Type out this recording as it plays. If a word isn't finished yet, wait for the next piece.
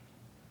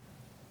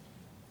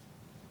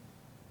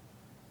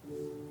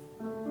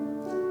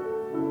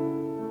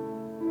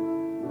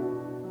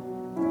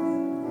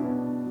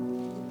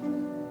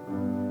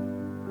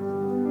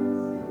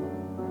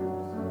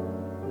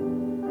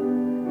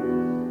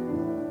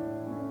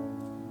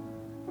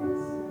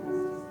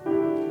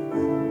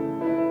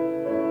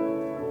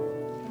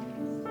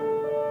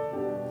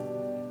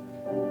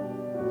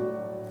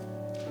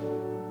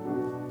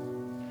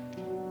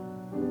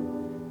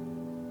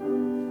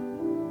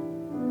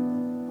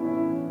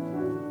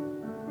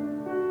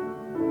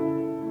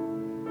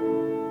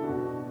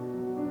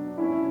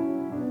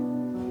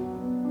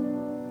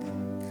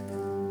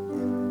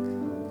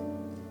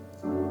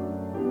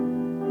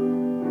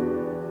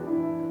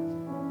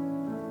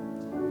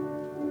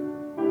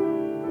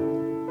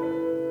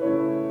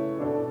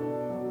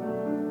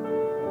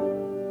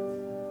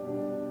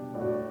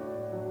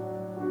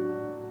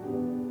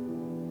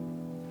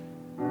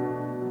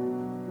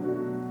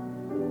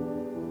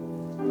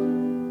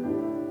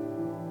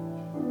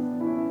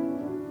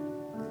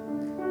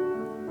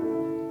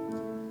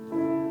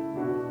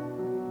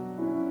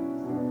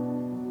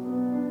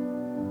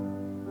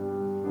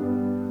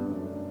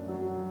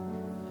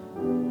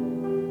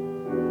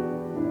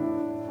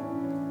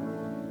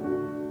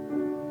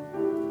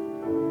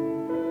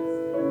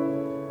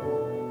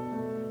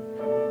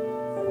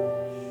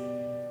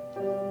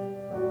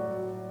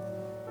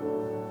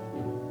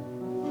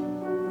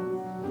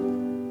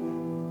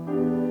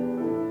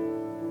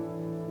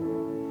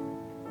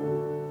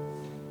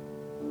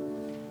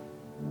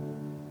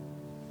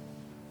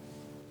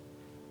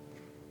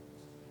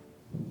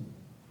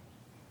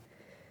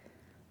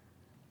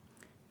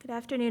Good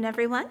afternoon,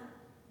 everyone.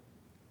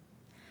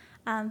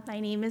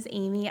 My name is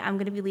Amy. I'm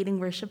going to be leading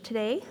worship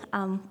today.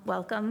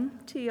 Welcome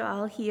to you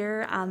all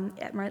here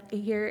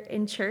here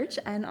in church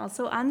and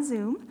also on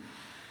Zoom.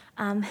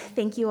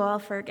 Thank you all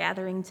for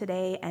gathering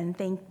today, and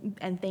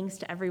thanks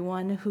to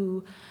everyone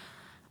who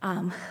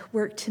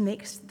worked to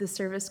make the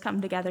service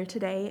come together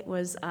today. It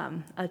was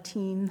a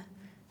team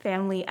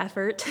family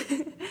effort,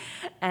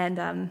 and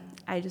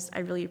I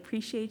really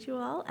appreciate you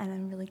all, and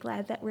I'm really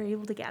glad that we're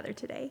able to gather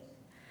today.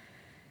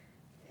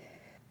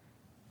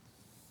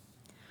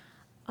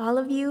 All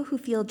of you who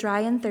feel dry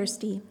and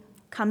thirsty,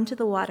 come to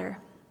the water.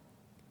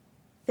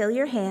 Fill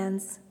your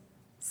hands,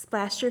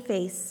 splash your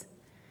face,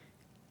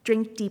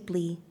 drink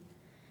deeply,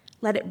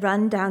 let it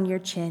run down your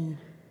chin.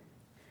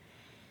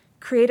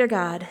 Creator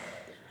God,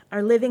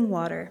 our living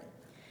water,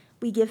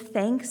 we give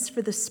thanks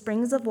for the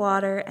springs of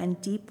water and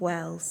deep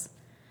wells,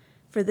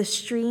 for the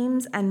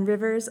streams and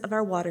rivers of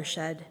our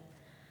watershed,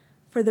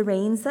 for the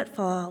rains that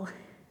fall.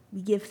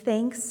 We give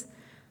thanks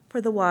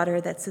for the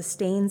water that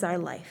sustains our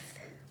life.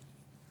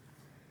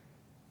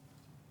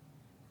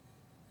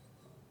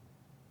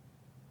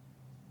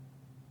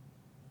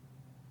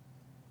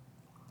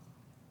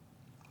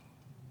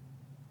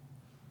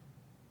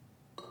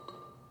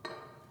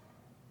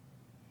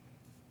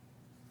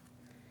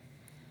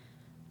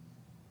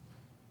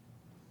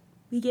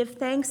 We give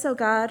thanks, O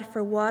God,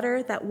 for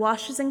water that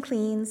washes and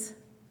cleans,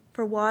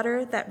 for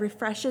water that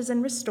refreshes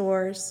and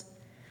restores.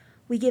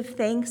 We give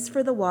thanks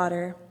for the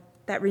water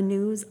that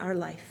renews our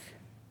life.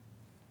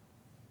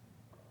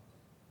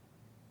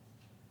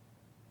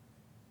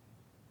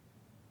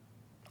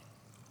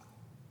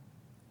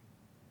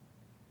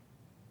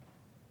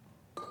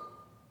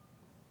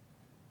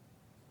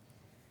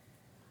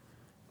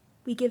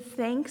 We give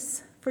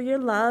thanks for your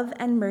love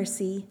and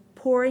mercy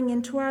pouring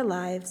into our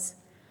lives,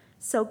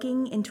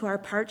 soaking into our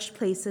parched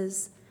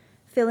places,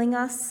 filling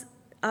us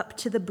up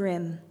to the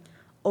brim,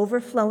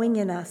 overflowing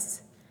in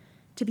us,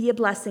 to be a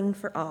blessing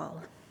for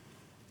all.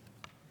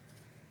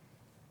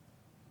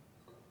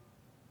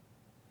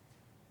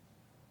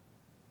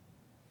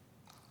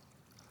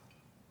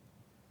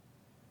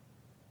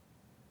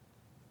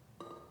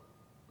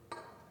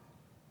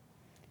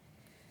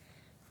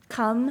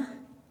 Come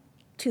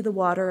to the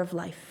water of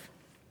life.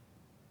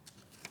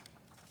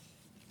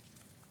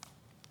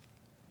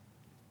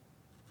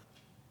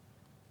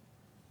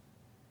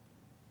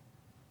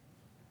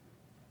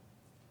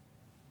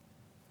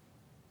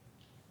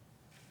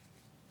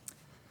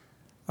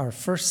 Our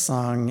first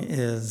song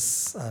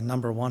is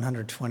number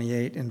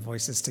 128 in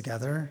Voices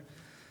Together,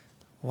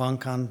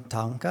 Wankan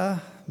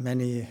Tanka.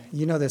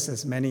 You know this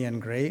as Many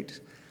and Great.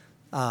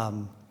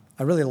 I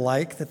really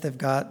like that they've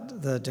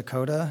got the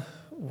Dakota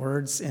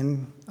words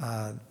in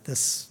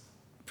this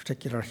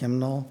particular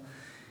hymnal.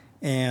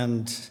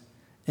 And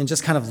in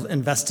just kind of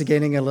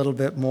investigating a little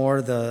bit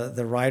more,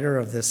 the writer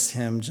of this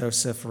hymn,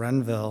 Joseph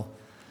Renville,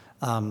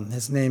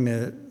 his name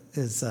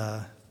it's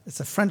a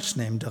French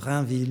name, de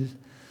Rainville.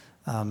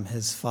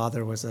 His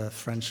father was a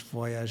French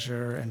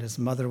voyageur, and his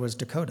mother was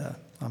Dakota.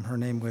 Her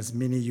name was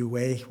Minnie Yue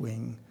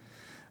Wing.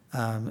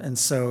 And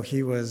so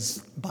he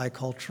was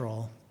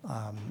bicultural,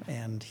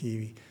 and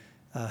he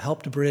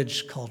helped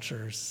bridge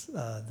cultures,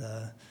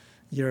 the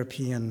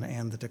European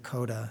and the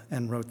Dakota,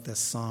 and wrote this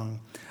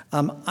song.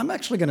 I'm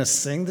actually going to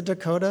sing the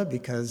Dakota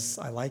because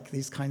I like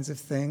these kinds of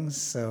things,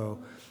 so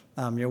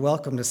you're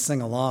welcome to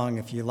sing along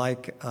if you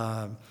like.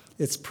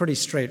 It's pretty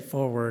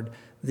straightforward.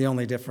 The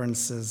only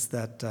difference is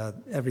that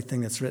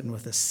everything that's written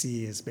with a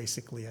C is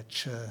basically a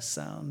ch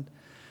sound.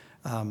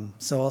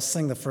 So I'll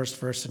sing the first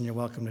verse and you're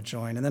welcome to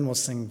join, and then we'll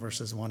sing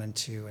verses 1 and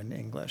 2 in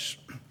English.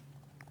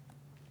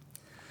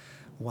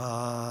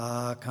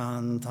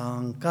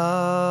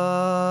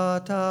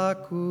 Wakantanka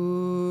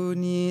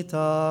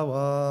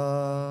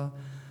takunitawa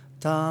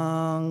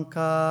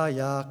tanka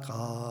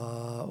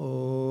yaka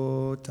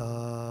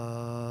ota.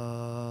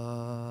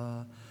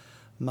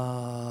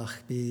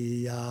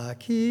 Mahbiakine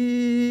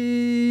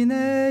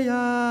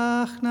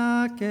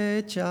yachna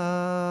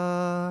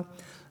kecha,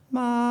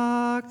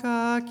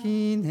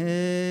 makakine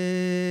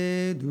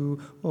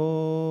du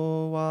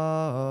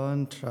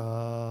owantra,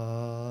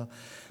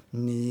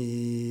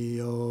 ni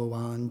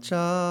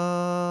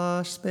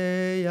owancha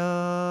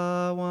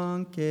speya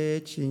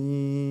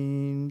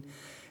wankechin,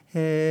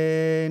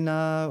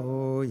 hena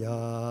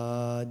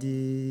oyadihi.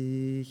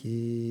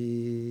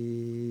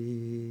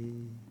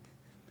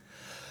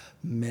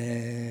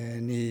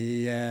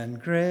 Many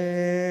and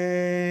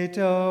great,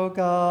 O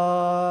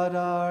God,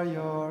 are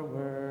your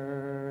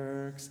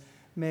works,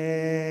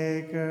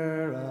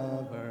 maker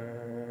of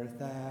earth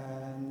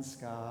and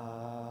sky.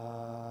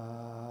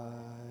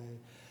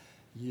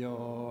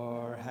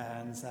 Your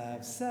hands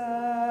have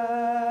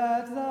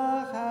set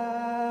the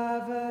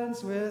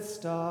heavens with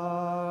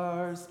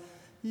stars,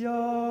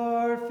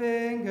 your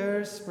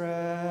fingers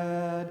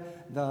spread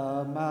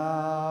the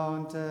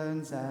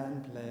mountains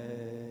and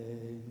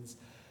plains.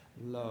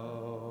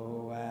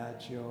 Lo,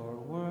 at your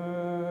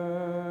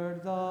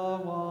word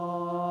the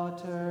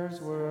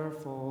waters were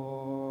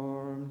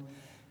formed,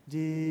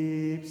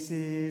 deep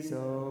seas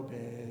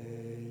obey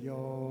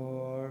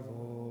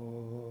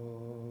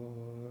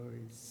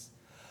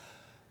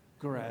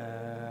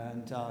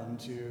Grant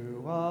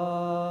unto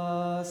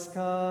us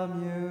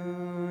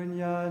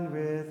communion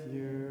with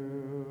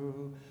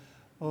you,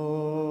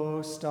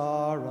 O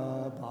star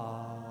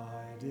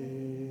abiding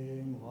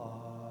one.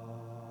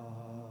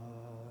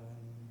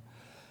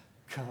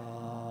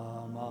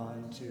 Come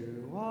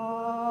unto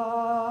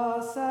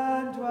us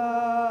and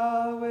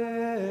dwell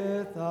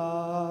with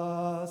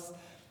us.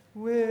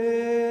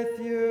 With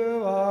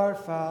you are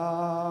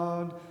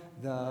found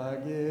the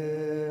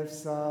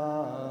gifts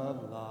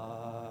of life.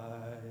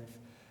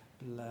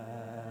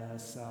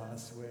 Bless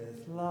us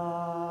with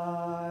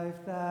life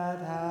that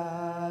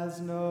has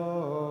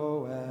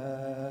no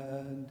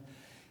end,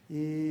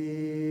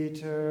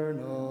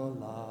 eternal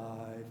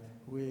life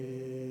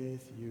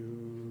with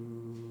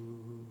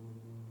you.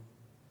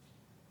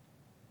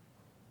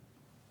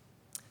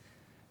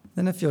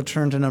 Then if you'll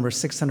turn to number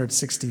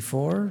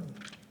 664,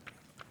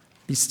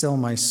 Be Still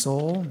My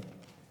Soul.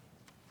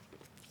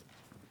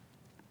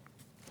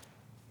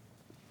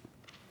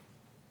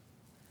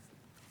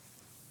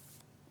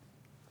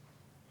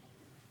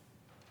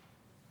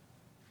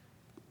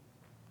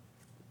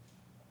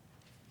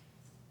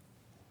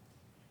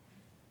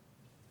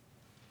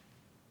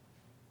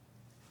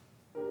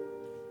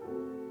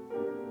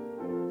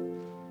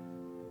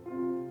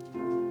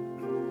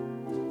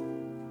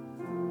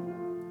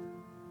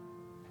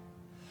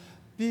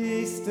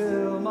 Be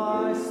still,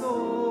 my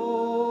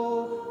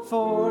soul,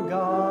 for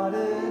God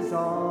is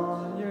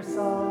on your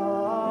side.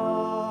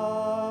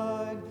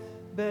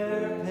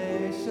 Bear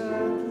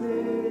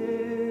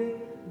patiently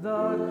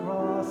the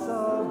cross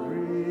of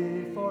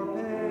grief or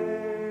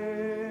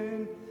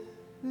pain.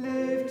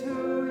 Leave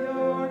to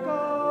your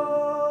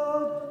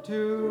God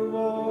to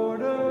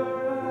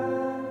order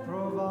and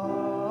provide,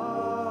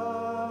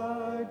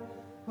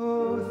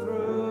 who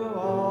through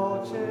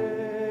all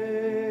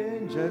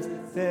changes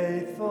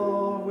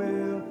faithful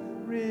will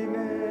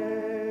remain.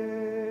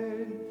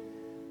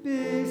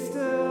 Be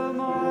still,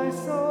 my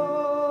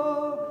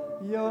soul,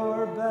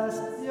 your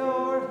best,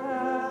 your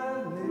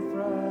heavenly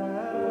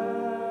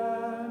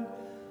friend,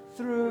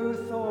 through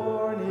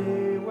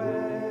thorny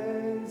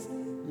ways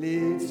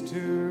leads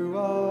to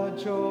a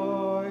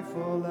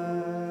joyful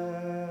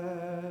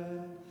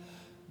end.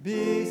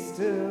 Be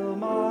still,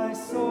 my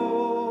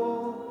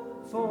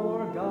soul,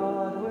 for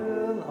God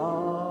will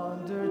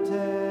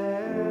undertake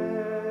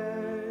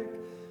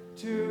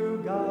to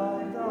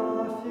guide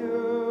the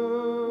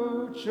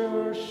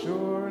future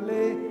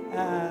surely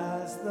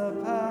as the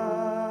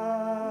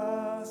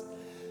past.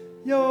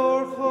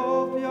 Your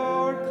hope,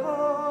 your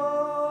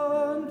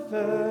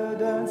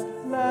confidence,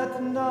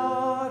 let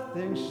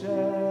nothing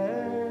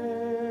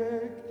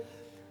shake.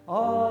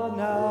 All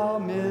now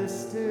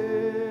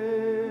mysterious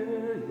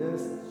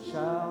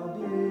shall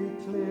be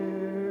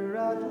clear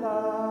at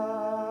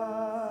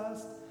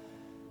last.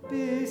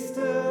 Be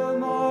still,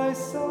 my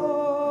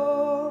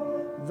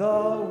soul,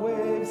 the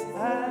waves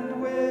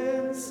and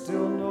winds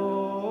still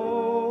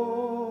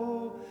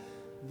know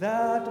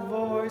that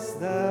voice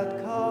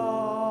that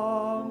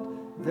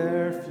calmed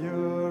their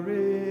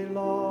fury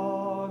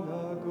long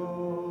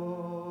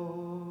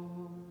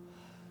ago.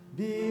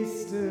 Be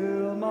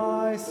still,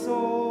 my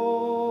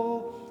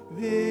soul,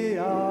 the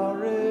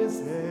hour is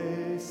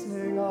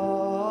hastening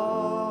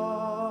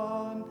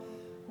on,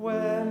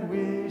 when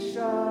we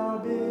shall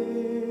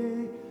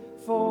be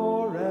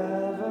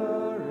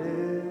forever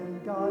in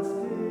God's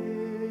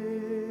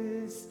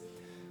peace.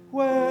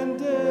 When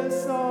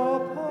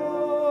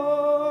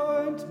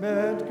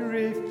disappointment,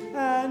 grief,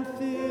 and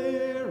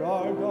fear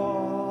are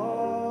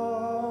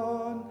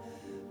gone,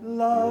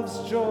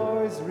 love's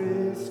joys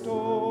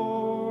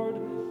restored,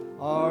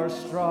 our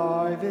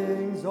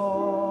strivings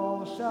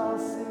all shall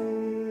cease.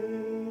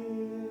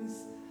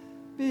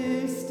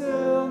 Be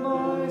still,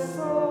 my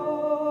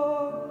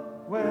soul,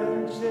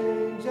 when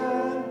change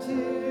and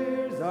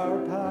tears are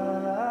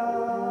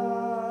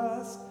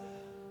past,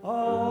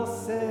 all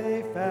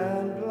safe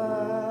and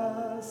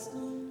blessed,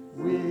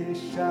 we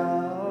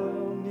shall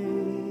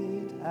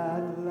meet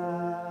at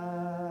last.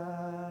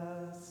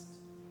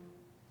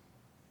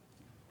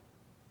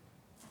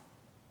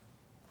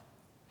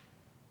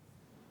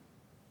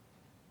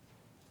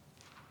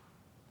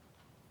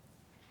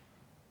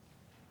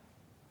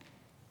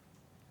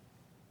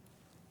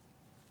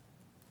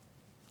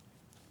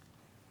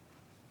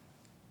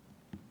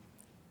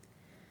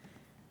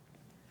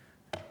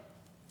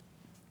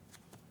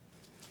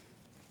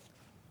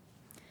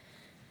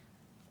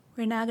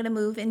 We're now going to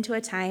move into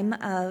a time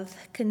of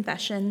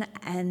confession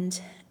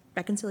and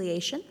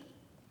reconciliation.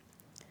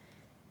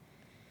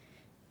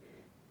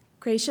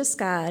 Gracious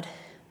God,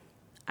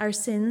 our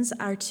sins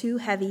are too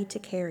heavy to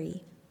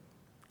carry,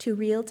 too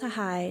real to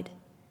hide,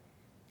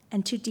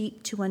 and too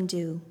deep to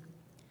undo.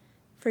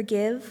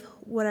 Forgive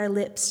what our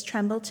lips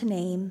tremble to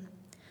name,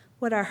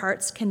 what our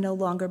hearts can no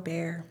longer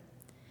bear,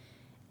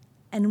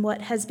 and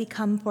what has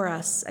become for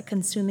us a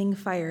consuming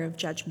fire of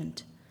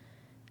judgment.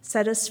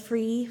 Set us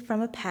free from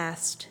a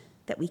past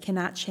that we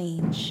cannot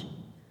change.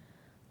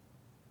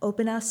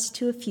 Open us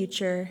to a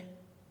future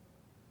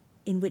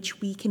in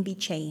which we can be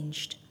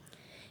changed,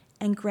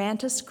 and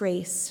grant us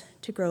grace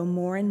to grow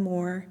more and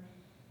more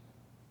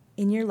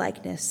in your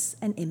likeness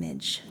and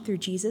image through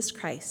Jesus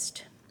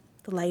Christ,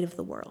 the light of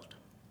the world.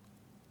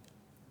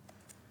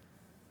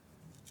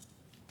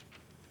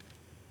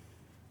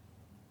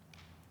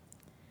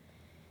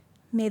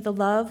 May the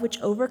love which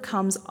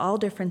overcomes all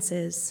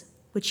differences,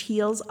 which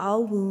heals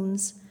all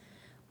wounds,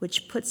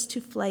 which puts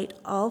to flight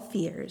all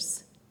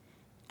fears,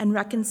 and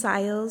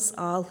reconciles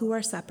all who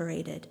are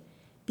separated,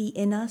 be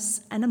in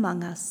us and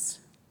among us,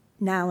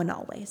 now and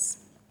always.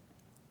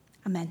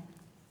 Amen.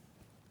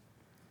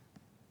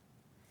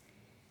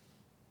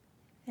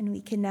 And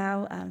we can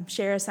now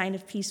share a sign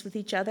of peace with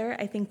each other.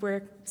 I think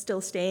we're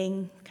still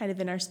staying kind of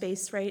in our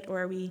space, right?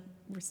 Or are we?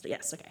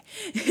 Yes,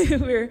 okay.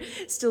 We're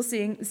still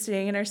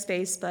staying in our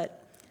space, but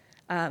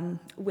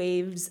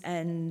waves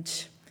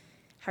and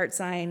heart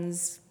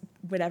signs,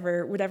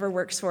 whatever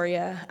works for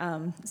you.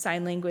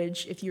 Sign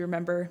language, if you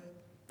remember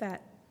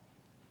that.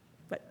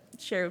 But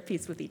share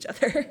peace with each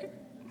other.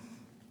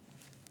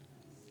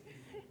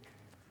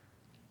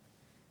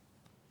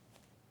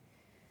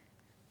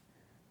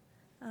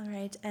 All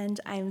right, and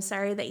I'm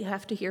sorry that you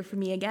have to hear from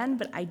me again,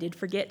 but I did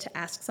forget to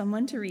ask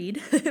someone to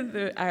read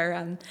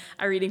our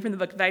reading from the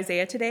book of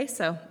Isaiah today,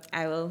 so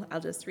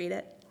I'll just read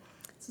it.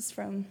 This is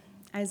from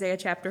Isaiah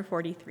chapter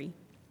 43.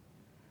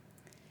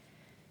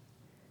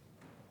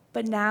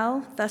 But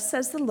now, thus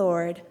says the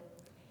Lord,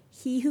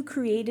 He who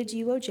created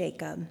you, O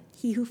Jacob,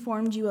 He who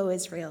formed you, O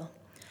Israel,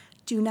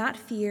 do not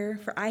fear,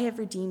 for I have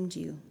redeemed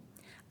you.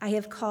 I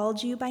have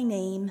called you by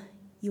name,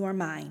 you are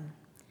mine.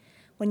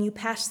 When you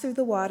pass through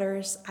the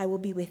waters, I will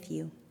be with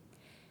you,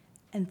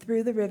 and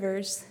through the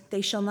rivers,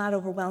 they shall not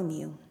overwhelm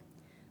you.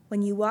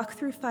 When you walk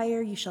through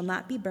fire, you shall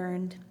not be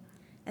burned,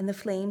 and the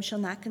flame shall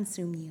not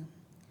consume you.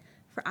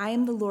 For I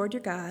am the Lord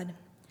your God,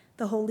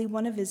 the Holy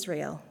One of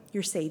Israel,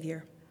 your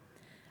Savior.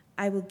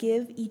 I will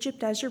give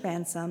Egypt as your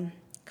ransom,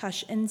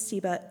 Cush and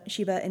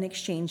Sheba in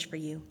exchange for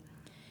you.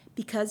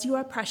 Because you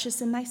are precious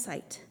in my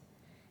sight,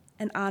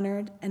 and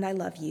honored, and I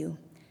love you,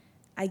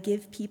 I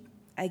give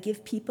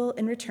people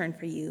in return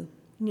for you,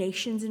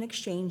 nations in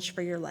exchange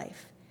for your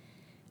life.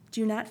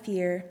 Do not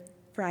fear,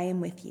 for I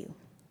am with you.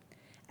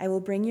 I will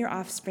bring your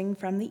offspring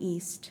from the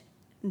east,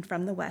 and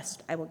from the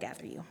west I will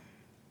gather you.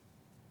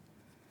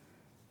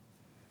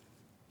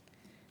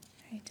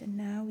 All right, and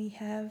now we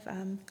have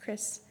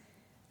Chris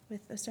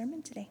with the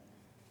sermon today.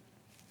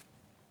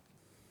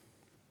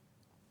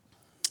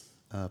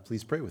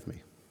 Please pray with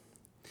me.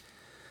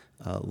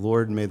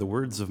 Lord, may the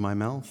words of my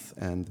mouth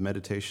and the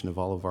meditation of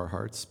all of our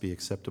hearts be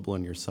acceptable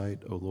in your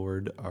sight, O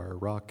Lord, our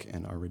rock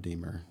and our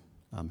redeemer.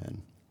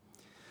 Amen.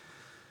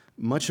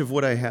 Much of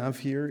what I have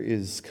here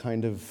is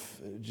kind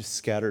of just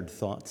scattered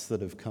thoughts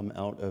that have come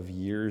out of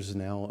years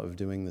now of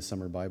doing the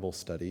summer Bible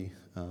study,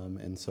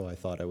 and so I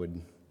thought I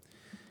would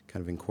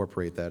kind of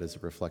incorporate that as a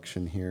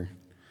reflection here.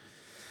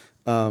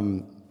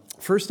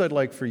 First, I'd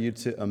like for you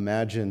to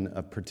imagine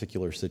a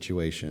particular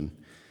situation.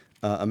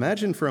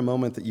 Imagine for a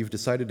moment that you've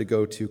decided to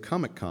go to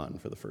Comic-Con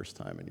for the first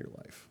time in your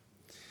life.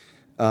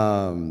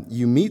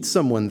 You meet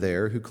someone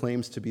there who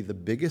claims to be the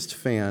biggest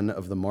fan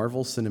of the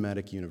Marvel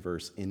Cinematic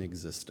Universe in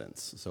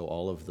existence, so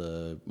all of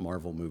the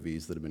Marvel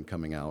movies that have been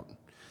coming out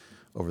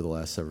over the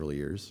last several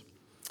years.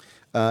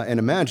 And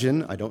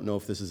imagine, I don't know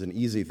if this is an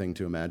easy thing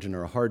to imagine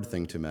or a hard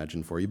thing to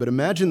imagine for you, but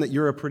imagine that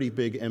you're a pretty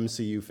big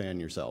MCU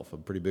fan yourself, a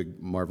pretty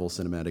big Marvel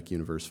Cinematic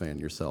Universe fan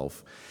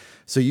yourself.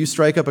 So you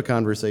strike up a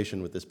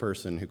conversation with this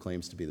person who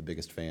claims to be the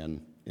biggest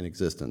fan in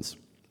existence.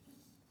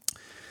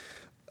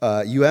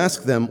 You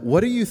ask them,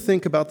 what do you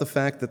think about the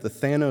fact that the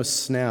Thanos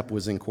snap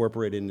was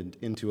incorporated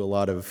into a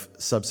lot of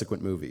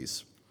subsequent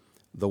movies?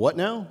 The what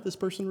now? This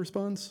person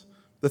responds.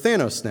 The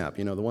Thanos snap,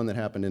 the one that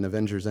happened in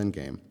Avengers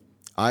Endgame.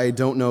 I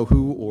don't know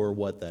who or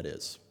what that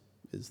is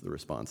the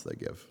response they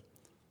give.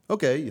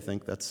 Okay, you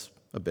think that's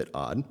a bit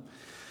odd.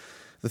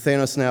 The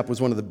Thanos snap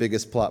was one of the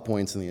biggest plot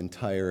points in the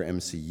entire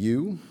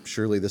MCU.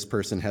 Surely this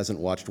person hasn't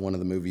watched one of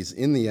the movies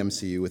in the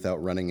MCU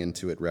without running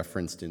into it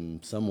referenced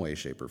in some way,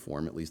 shape, or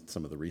form, at least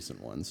some of the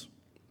recent ones.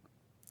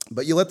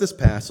 But you let this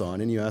pass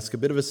on and you ask a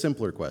bit of a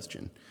simpler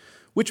question.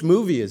 Which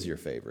movie is your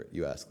favorite,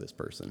 you ask this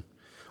person.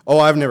 Oh,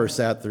 I've never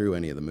sat through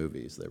any of the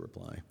movies, they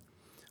reply.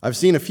 I've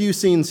seen a few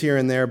scenes here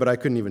and there, but I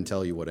couldn't even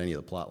tell you what any of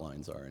the plot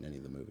lines are in any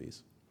of the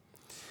movies.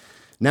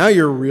 Now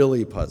you're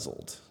really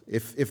puzzled.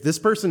 If this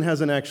person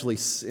hasn't actually,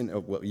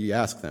 you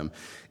ask them,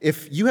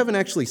 if you haven't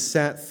actually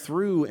sat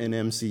through an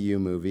MCU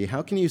movie,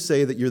 how can you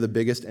say that you're the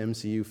biggest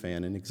MCU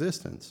fan in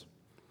existence?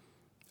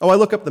 Oh, I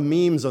look up the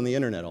memes on the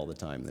internet all the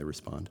time, they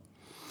respond.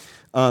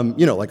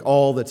 Like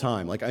all the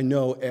time. Like I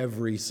know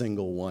every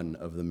single one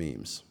of the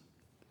memes.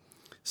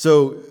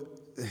 So,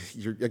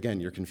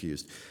 you're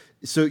confused.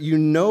 So you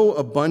know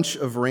a bunch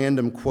of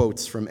random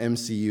quotes from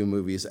MCU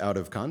movies out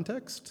of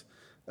context?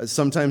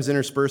 Sometimes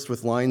interspersed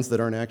with lines that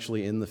aren't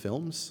actually in the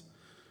films.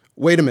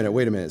 Wait a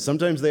minute.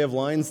 Sometimes they have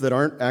lines that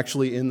aren't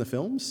actually in the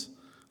films?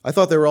 I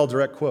thought they were all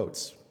direct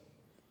quotes.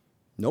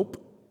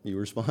 Nope, you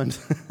respond.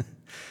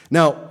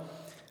 Now,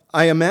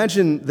 I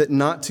imagine that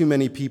not too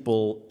many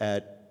people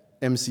at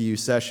MCU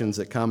sessions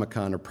at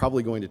Comic-Con are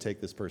probably going to take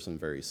this person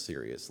very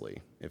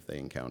seriously if they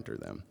encounter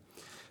them.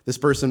 This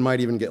person might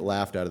even get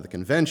laughed out of the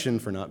convention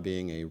for not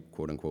being a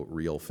quote-unquote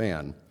real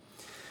fan.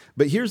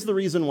 But here's the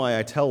reason why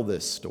I tell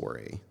this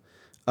story.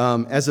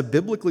 As a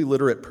biblically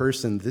literate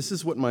person, this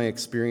is what my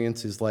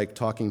experience is like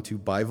talking to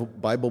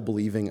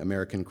Bible-believing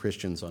American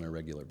Christians on a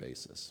regular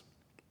basis.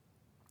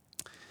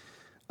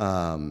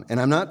 And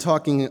I'm not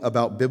talking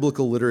about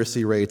biblical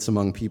literacy rates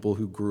among people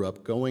who grew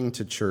up going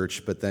to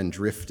church but then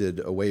drifted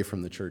away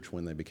from the church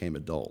when they became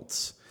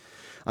adults.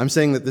 I'm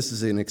saying that this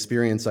is an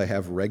experience I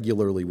have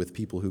regularly with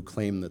people who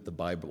claim that the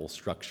Bible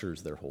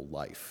structures their whole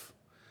life.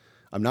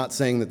 I'm not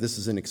saying that this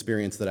is an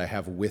experience that I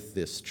have with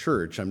this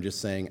church. I'm just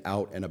saying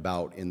out and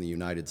about in the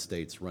United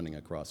States, running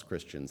across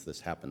Christians, this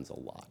happens a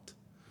lot.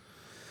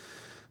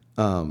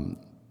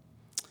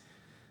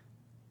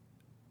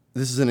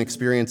 This is an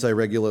experience I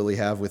regularly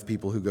have with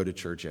people who go to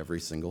church every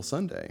single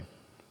Sunday.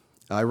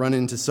 I run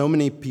into so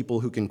many people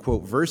who can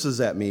quote verses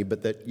at me,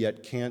 but that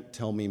yet can't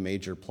tell me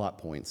major plot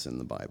points in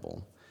the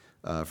Bible.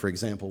 For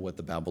example, what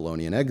the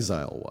Babylonian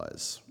exile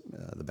was.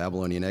 The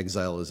Babylonian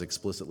exile is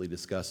explicitly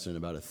discussed in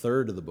about a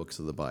third of the books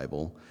of the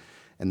Bible,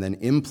 and then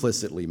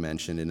implicitly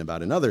mentioned in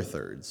about another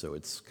third, so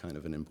it's kind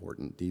of an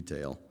important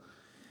detail.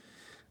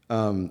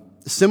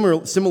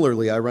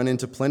 Similarly, I run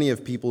into plenty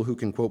of people who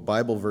can quote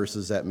Bible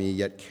verses at me,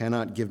 yet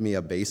cannot give me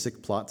a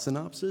basic plot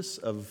synopsis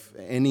of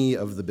any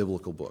of the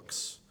biblical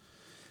books.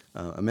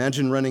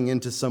 Imagine running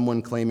into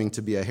someone claiming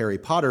to be a Harry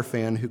Potter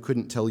fan who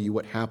couldn't tell you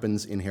what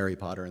happens in Harry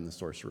Potter and the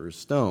Sorcerer's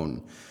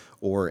Stone,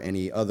 or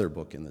any other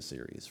book in the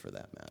series for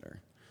that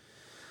matter.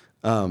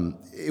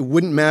 It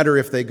wouldn't matter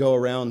if they go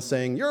around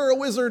saying, "You're a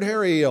wizard,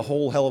 Harry," a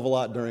whole hell of a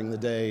lot during the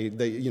day.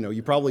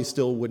 You probably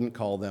still wouldn't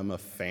call them a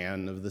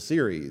fan of the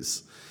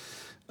series.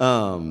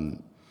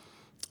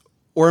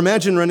 Or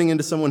imagine running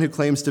into someone who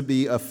claims to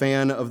be a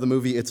fan of the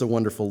movie It's a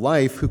Wonderful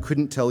Life who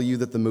couldn't tell you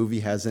that the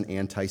movie has an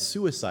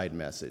anti-suicide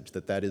message,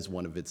 that is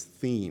one of its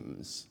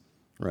themes,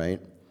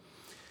 right?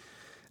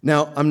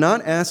 Now, I'm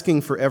not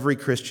asking for every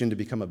Christian to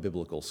become a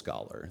biblical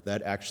scholar.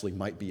 That actually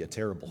might be a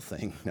terrible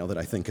thing, now that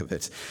I think of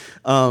it.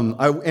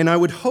 I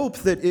would hope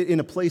that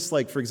in a place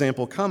like, for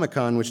example,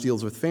 Comic-Con, which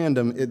deals with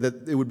fandom,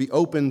 that it would be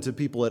open to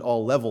people at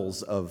all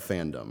levels of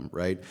fandom,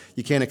 right?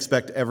 You can't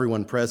expect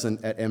everyone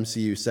present at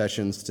MCU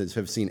sessions to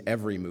have seen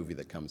every movie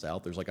that comes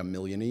out. There's like 1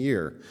 million a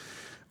year.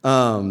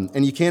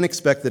 And you can't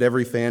expect that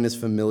every fan is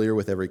familiar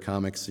with every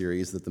comic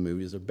series that the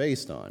movies are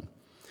based on.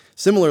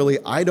 Similarly,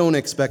 I don't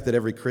expect that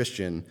every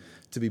Christian,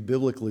 to be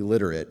biblically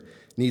literate,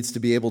 needs to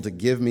be able to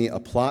give me a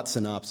plot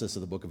synopsis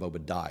of the book of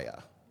Obadiah,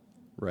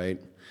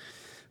 right?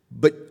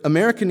 But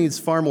America needs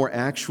far more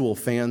actual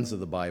fans of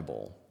the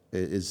Bible,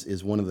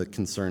 is one of the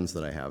concerns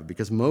that I have,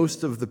 because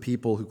most of the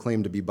people who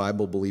claim to be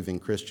Bible-believing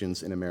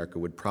Christians in America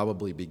would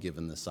probably be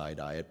given the side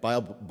eye at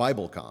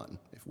BibleCon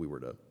if we were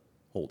to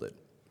hold it.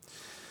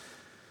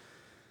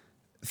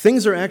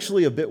 Things are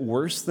actually a bit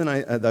worse than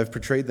I've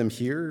portrayed them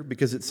here,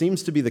 because it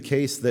seems to be the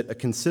case that a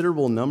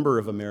considerable number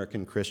of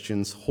American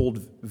Christians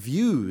hold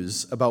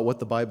views about what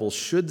the Bible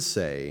should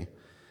say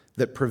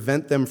that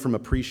prevent them from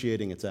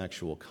appreciating its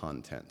actual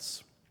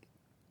contents.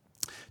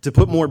 To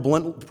put it more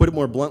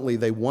bluntly,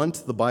 they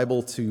want the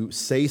Bible to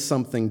say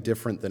something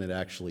different than it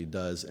actually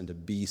does and to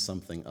be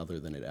something other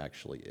than it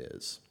actually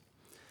is.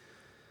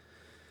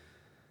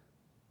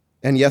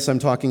 And yes, I'm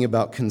talking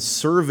about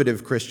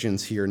conservative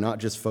Christians here, not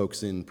just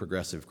folks in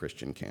progressive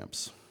Christian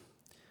camps.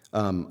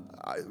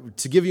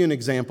 To give you an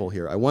example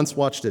here, I once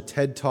watched a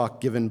TED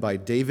Talk given by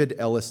David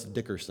Ellis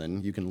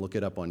Dickerson. You can look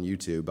it up on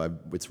YouTube.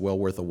 It's well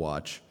worth a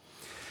watch.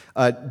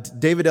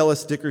 David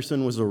Ellis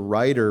Dickerson was a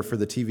writer for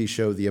the TV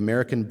show The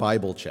American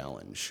Bible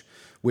Challenge,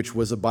 which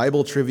was a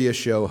Bible trivia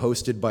show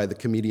hosted by the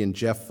comedian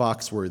Jeff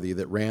Foxworthy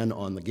that ran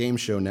on the Game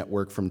Show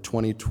Network from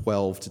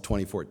 2012 to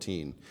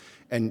 2014.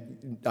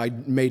 And I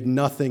made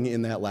nothing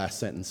in that last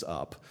sentence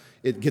up.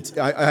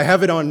 I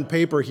have it on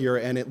paper here,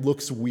 and it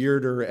looks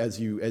weirder as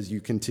you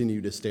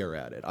continue to stare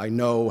at it. I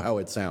know how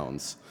it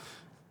sounds.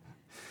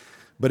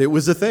 But it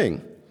was a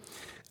thing.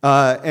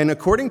 And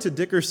according to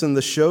Dickerson,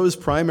 the show's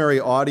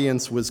primary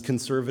audience was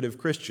conservative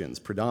Christians,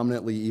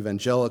 predominantly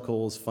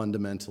evangelicals,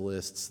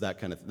 fundamentalists,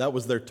 that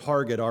was their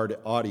target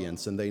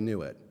audience, and they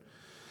knew it.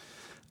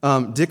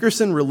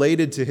 Dickerson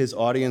related to his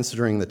audience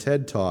during the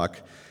TED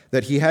Talk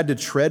that he had to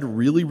tread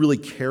really, really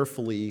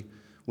carefully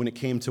when it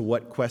came to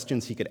what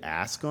questions he could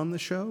ask on the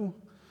show.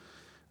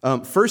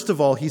 First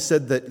of all, he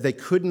said that they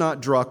could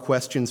not draw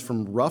questions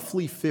from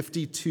roughly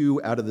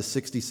 52 out of the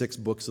 66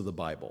 books of the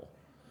Bible,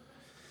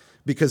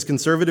 because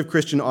conservative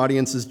Christian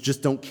audiences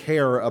just don't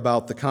care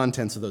about the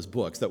contents of those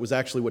books. That was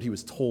actually what he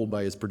was told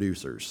by his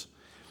producers.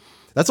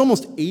 That's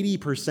almost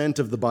 80%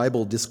 of the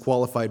Bible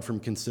disqualified from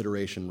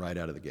consideration right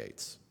out of the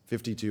gates,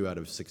 52 out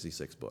of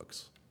 66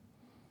 books.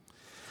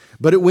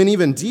 But it went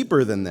even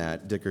deeper than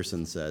that,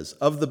 Dickerson says.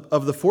 Of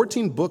the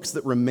 14 books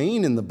that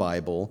remain in the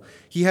Bible,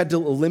 he had to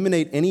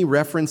eliminate any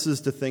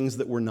references to things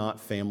that were not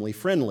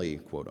family-friendly,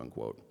 quote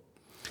unquote.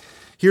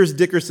 Here's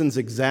Dickerson's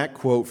exact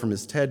quote from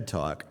his TED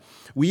Talk.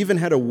 We even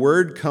had a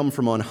word come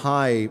from on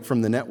high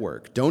from the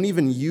network. Don't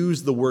even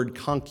use the word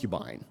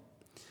concubine.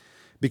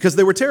 Because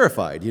they were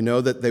terrified,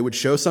 that they would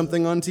show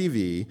something on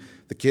TV,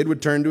 the kid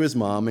would turn to his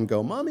mom and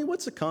go, "Mommy,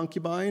 what's a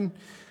concubine?"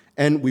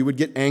 And we would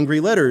get angry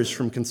letters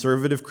from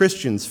conservative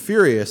Christians,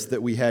 furious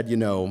that we had,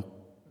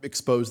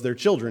 exposed their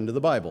children to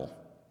the Bible.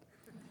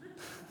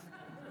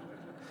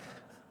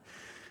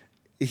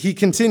 He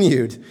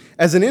continued,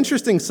 "As an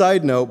interesting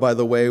side note, by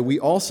the way, we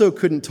also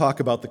couldn't talk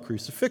about the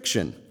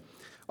crucifixion.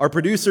 Our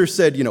producer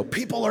said,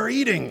 people are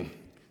eating."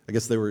 I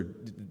guess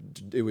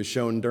it was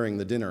shown during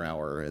the dinner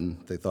hour, and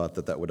they thought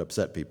that would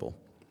upset people.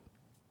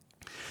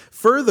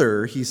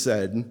 Further, he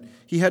said,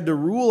 he had to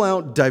rule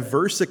out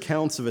diverse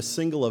accounts of a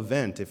single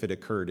event if it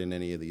occurred in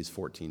any of these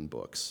 14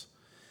 books.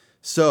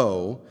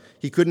 So,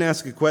 he couldn't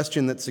ask a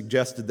question that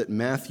suggested that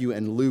Matthew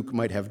and Luke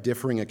might have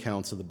differing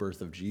accounts of the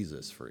birth of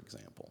Jesus, for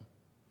example.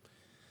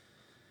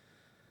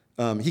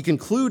 He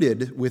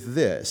concluded with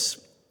this,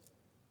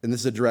 and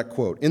this is a direct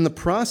quote: "In the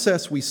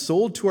process, we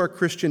sold to our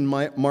Christian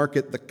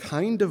market the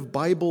kind of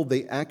Bible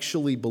they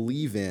actually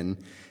believe in,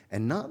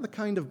 and not the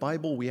kind of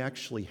Bible we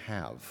actually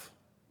have."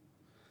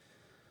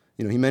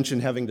 He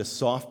mentioned having to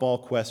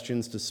softball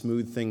questions to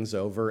smooth things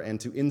over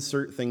and to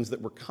insert things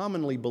that were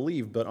commonly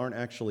believed but aren't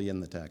actually in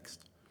the text.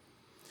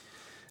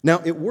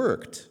 Now, it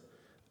worked.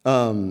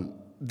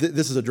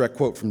 This is a direct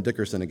quote from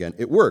Dickerson again.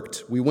 "It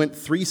worked. We went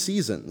 3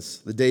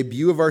 seasons. The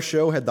debut of our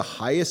show had the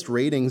highest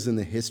ratings in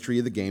the history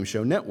of the Game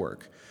Show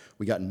Network.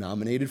 We got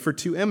nominated for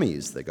 2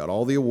 Emmys. They got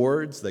all the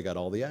awards. They got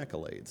all the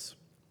accolades."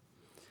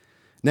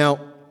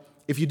 Now,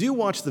 if you do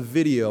watch the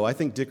video, I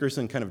think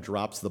Dickerson kind of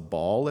drops the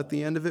ball at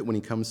the end of it when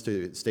he comes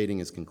to stating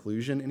his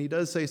conclusion, and he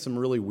does say some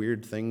really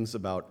weird things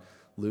about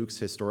Luke's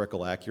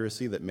historical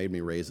accuracy that made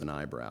me raise an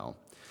eyebrow.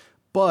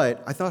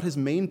 But I thought his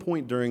main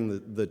point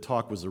during the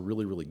talk was a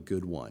really, really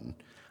good one.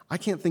 I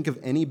can't think of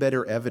any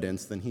better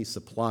evidence than he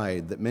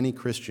supplied that many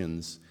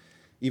Christians,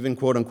 even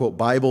quote-unquote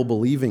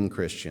Bible-believing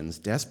Christians,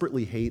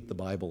 desperately hate the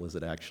Bible as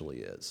it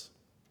actually is.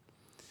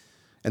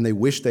 And they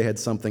wish they had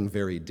something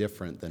very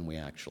different than we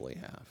actually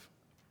have.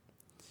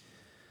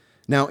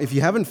 Now, if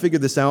you haven't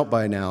figured this out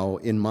by now,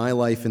 in my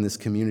life in this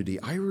community,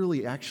 I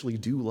really actually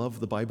do love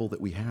the Bible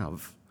that we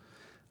have.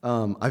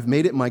 I've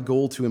made it my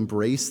goal to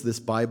embrace this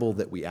Bible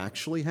that we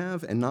actually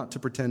have and not to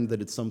pretend that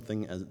it's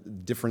something as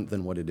different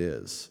than what it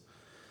is.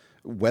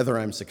 Whether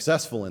I'm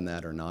successful in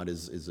that or not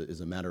is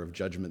a matter of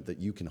judgment that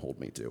you can hold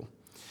me to.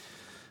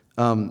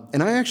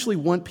 And I actually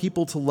want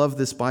people to love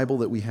this Bible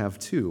that we have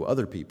too,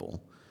 other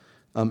people.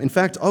 In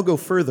fact, I'll go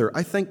further.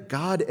 I thank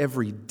God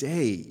every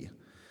day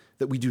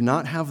that we do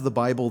not have the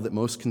Bible that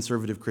most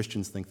conservative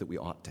Christians think that we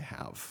ought to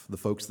have, the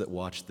folks that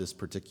watch this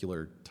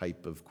particular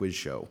type of quiz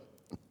show.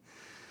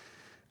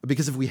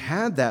 Because if we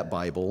had that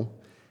Bible,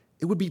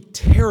 it would be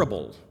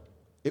terrible.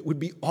 It would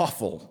be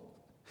awful.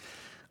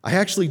 I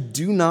actually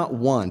do not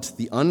want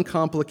the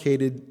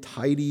uncomplicated,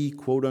 tidy,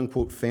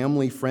 quote-unquote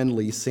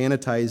family-friendly,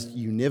 sanitized,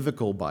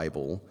 univocal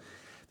Bible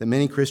that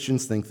many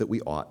Christians think that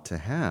we ought to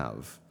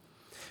have.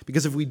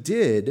 Because if we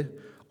did,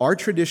 our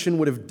tradition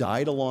would have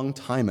died a long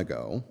time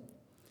ago,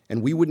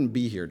 and we wouldn't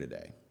be here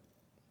today.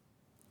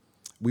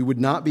 We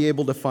would not be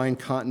able to find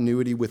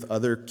continuity with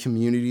other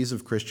communities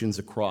of Christians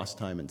across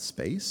time and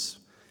space,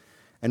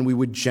 and we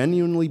would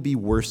genuinely be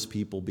worse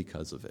people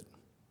because of it.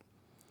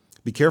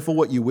 Be careful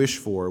what you wish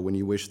for when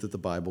you wish that the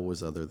Bible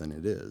was other than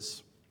it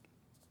is.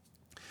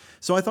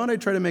 So I thought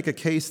I'd try to make a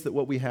case that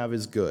what we have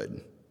is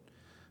good,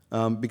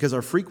 because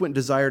our frequent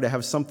desire to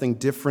have something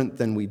different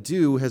than we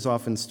do has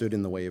often stood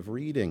in the way of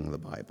reading the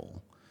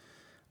Bible.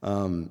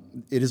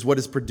 It is what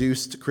has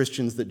produced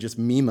Christians that just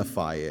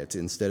memify it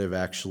instead of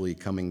actually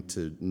coming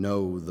to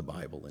know the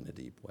Bible in a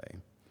deep way.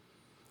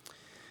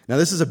 Now,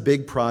 this is a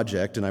big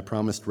project, and I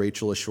promised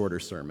Rachel a shorter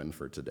sermon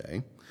for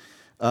today.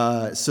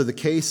 So the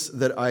case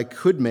that I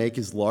could make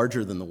is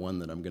larger than the one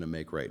that I'm going to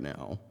make right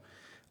now.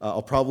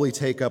 I'll probably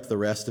take up the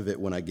rest of it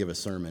when I give a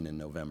sermon in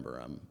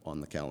November. I'm on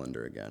the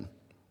calendar again.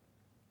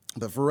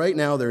 But for right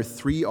now, there are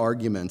 3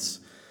 arguments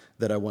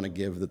that I want to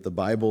give that the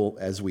Bible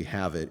as we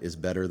have it is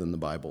better than the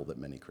Bible that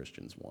many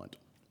Christians want.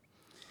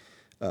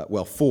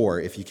 4,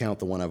 if you count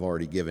the one I've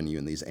already given you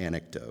in these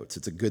anecdotes.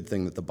 It's a good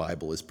thing that the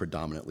Bible is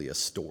predominantly a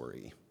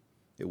story.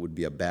 It would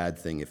be a bad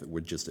thing if it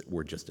were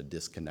just a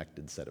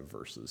disconnected set of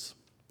verses.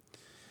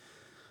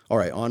 All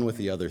right, on with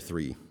the other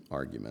 3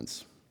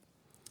 arguments.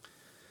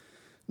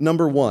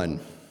 Number 1,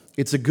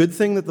 it's a good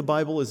thing that the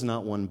Bible is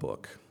not one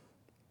book.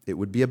 It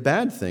would be a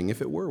bad thing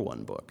if it were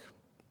one book.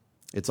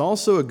 It's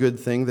also a good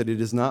thing that it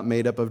is not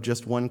made up of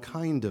just one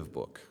kind of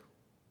book.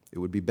 It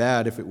would be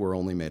bad if it were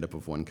only made up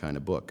of one kind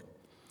of book.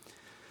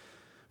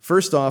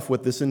 First off,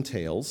 what this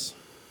entails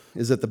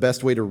is that the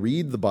best way to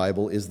read the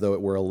Bible is though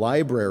it were a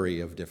library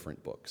of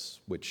different books,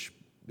 which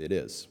it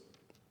is.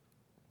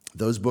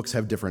 Those books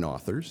have different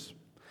authors.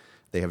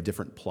 They have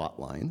different plot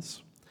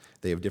lines.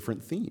 They have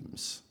different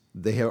themes.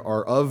 They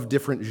are of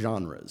different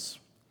genres.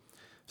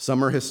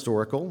 Some are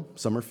historical,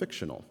 some are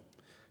fictional.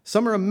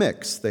 Some are a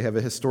mix. They have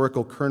a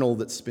historical kernel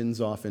that spins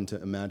off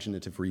into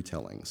imaginative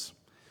retellings.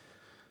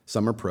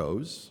 Some are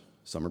prose,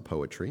 some are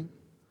poetry,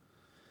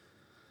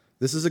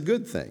 This is a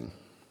good thing.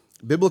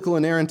 Biblical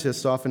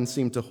inerrantists often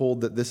seem to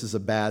hold that this is a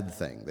bad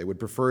thing. They would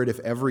prefer it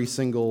if every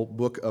single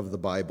book of the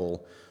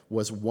Bible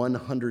was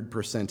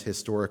 100%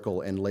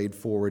 historical and laid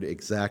forward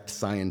exact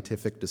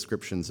scientific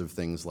descriptions of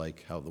things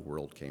like how the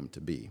world came to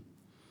be.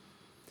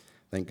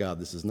 Thank God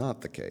this is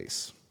not the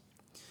case.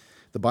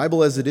 The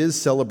Bible as it is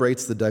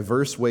celebrates the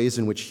diverse ways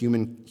in which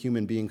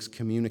human beings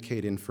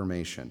communicate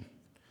information.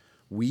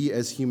 We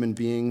as human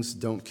beings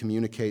don't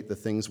communicate the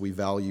things we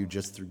value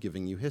just through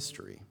giving you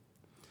history.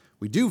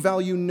 We do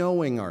value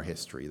knowing our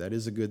history. That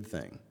is a good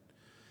thing.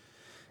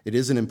 It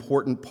is an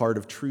important part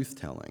of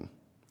truth-telling.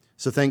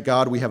 So thank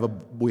God we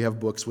have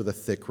books with a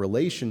thick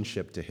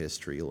relationship to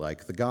history,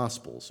 like the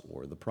Gospels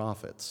or the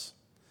prophets.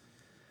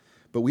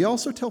 But we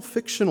also tell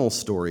fictional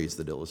stories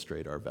that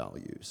illustrate our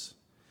values.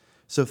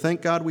 So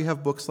thank God we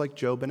have books like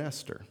Job and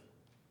Esther.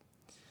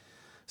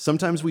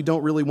 Sometimes we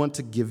don't really want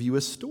to give you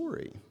a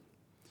story.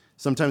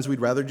 Sometimes we'd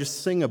rather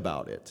just sing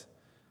about it.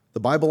 The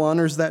Bible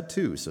honors that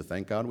too, so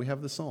thank God we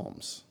have the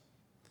Psalms.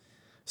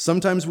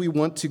 Sometimes we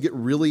want to get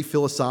really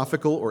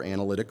philosophical or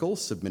analytical,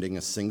 submitting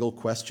a single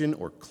question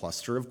or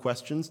cluster of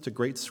questions to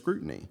great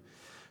scrutiny.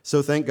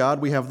 So thank God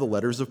we have the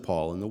letters of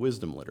Paul and the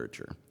wisdom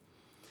literature.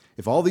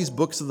 If all these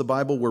books of the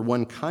Bible were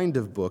one kind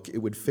of book, it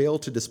would fail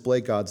to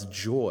display God's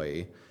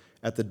joy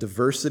at the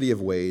diversity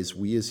of ways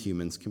we as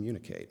humans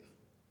communicate.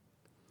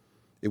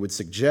 It would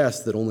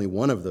suggest that only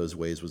one of those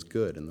ways was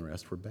good and the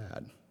rest were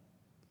bad.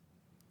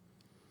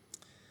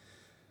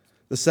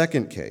 The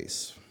second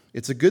case.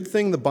 It's a good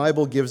thing the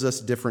Bible gives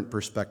us different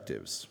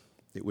perspectives.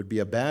 It would be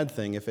a bad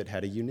thing if it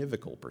had a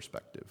univocal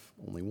perspective,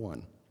 only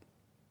one.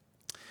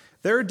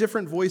 There are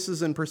different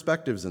voices and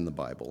perspectives in the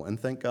Bible, and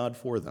thank God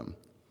for them.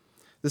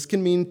 This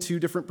can mean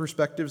two different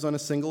perspectives on a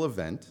single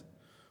event,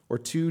 or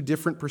two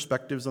different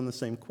perspectives on the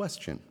same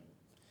question.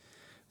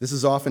 This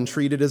is often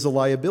treated as a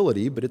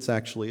liability, but it's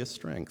actually a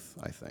strength,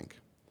 I think.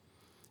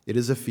 It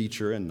is a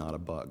feature and not a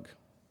bug.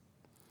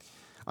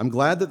 I'm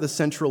glad that the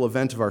central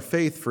event of our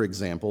faith, for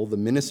example, the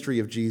ministry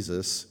of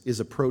Jesus,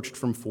 is approached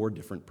from 4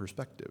 different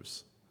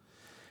perspectives.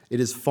 It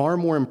is far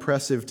more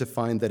impressive to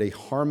find that a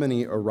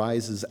harmony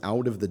arises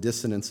out of the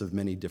dissonance of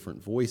many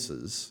different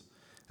voices,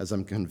 as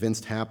I'm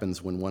convinced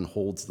happens when one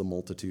holds the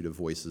multitude of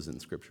voices in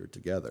Scripture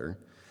together,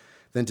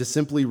 than to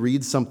simply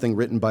read something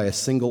written by a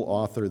single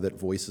author that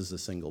voices a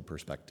single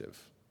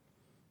perspective.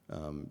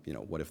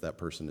 What if that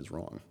person is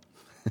wrong?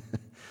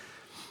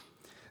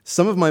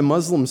 Some of my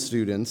Muslim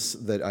students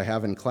that I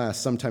have in class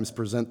sometimes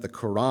present the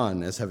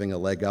Quran as having a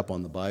leg up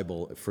on the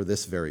Bible for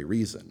this very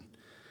reason.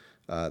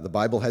 The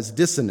Bible has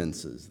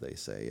dissonances, they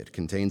say. It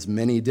contains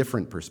many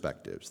different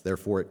perspectives.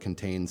 Therefore, it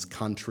contains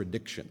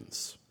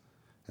contradictions,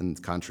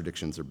 and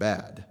contradictions are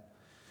bad.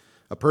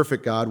 A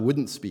perfect God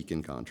wouldn't speak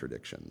in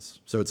contradictions.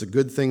 So it's a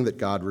good thing that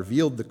God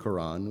revealed the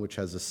Quran, which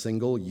has a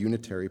single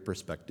unitary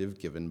perspective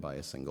given by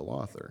a single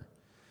author.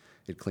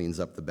 It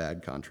cleans up the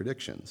bad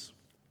contradictions.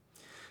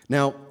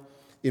 Now,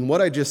 in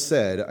what I just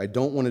said, I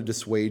don't want to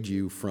dissuade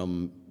you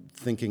from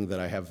thinking that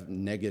I have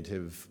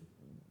negative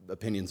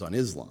opinions on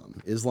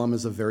Islam. Islam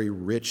is a very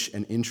rich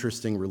and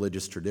interesting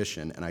religious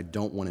tradition, and I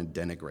don't want to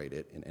denigrate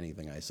it in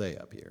anything I say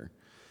up here.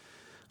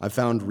 I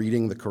found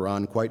reading the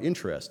Quran quite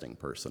interesting,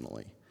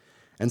 personally.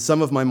 And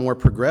some of my more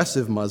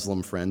progressive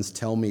Muslim friends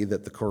tell me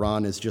that the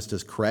Quran is just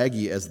as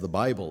craggy as the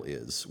Bible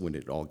is when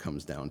it all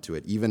comes down to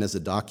it, even as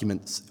a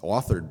document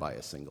authored by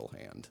a single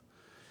hand.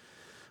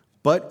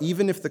 But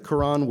even if the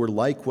Quran were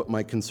like what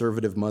my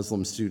conservative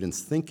Muslim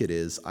students think it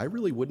is, I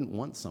really wouldn't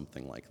want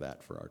something like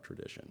that for our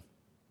tradition,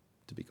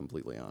 to be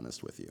completely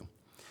honest with you.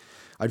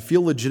 I'd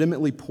feel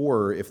legitimately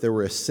poorer if there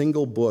were a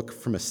single book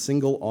from a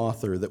single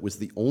author that was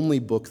the only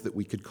book that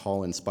we could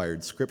call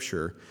inspired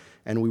scripture,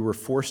 and we were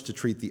forced to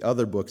treat the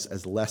other books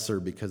as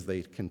lesser because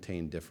they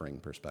contain differing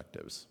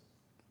perspectives.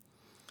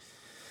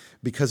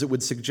 Because it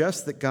would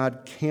suggest that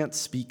God can't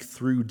speak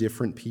through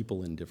different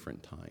people in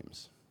different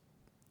times.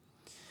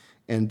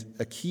 And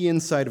a key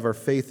insight of our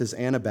faith as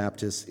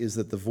Anabaptists is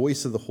that the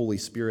voice of the Holy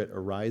Spirit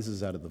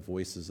arises out of the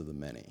voices of the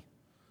many.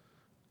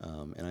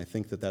 And I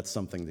think that that's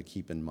something to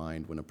keep in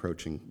mind when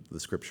approaching the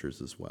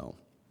Scriptures as well.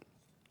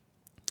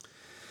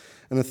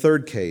 And the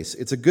third case,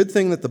 it's a good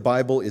thing that the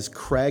Bible is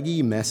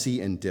craggy, messy,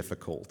 and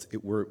difficult.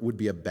 It would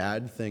be a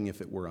bad thing if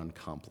it were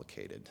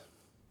uncomplicated.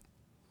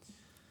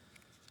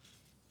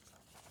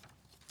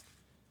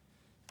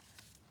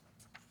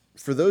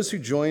 For those who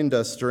joined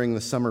us during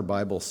the summer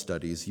Bible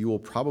studies, you will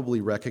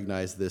probably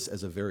recognize this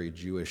as a very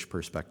Jewish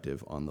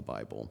perspective on the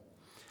Bible.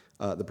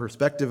 The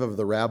perspective of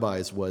the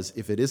rabbis was,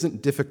 if it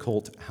isn't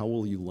difficult, how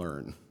will you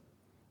learn?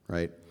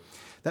 Right?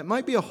 That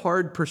might be a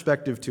hard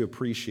perspective to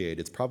appreciate.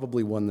 It's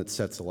probably one that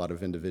sets a lot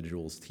of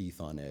individuals'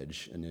 teeth on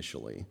edge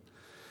initially.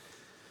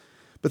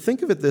 But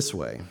think of it this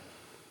way.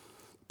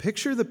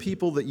 Picture the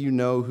people that you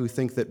know who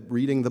think that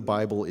reading the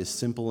Bible is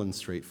simple and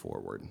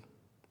straightforward,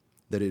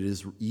 that it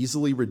is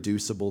easily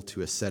reducible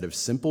to a set of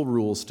simple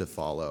rules to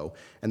follow,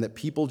 and that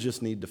people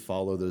just need to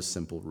follow those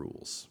simple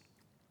rules.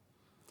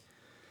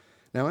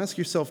 Now ask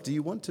yourself, do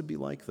you want to be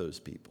like those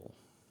people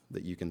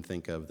that you can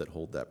think of that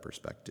hold that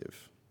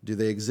perspective? Do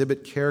they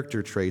exhibit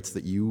character traits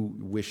that you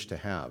wish to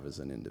have as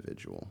an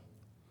individual?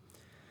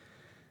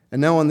 And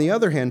now, on the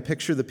other hand,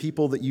 picture the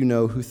people that you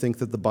know who think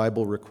that the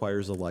Bible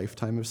requires a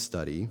lifetime of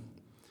study,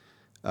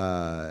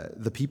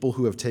 the people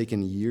who have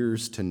taken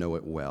years to know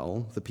it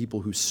well, the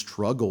people who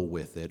struggle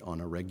with it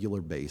on a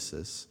regular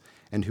basis,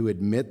 and who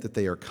admit that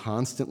they are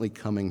constantly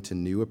coming to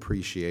new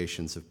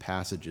appreciations of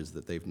passages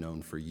that they've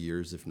known for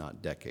years, if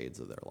not decades,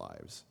 of their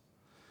lives.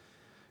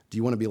 Do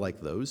you want to be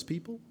like those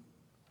people?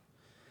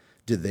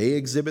 Do they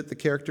exhibit the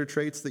character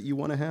traits that you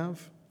want to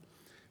have?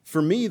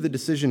 For me, the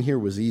decision here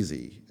was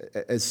easy.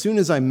 As soon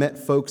as I met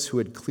folks who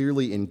had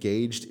clearly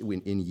engaged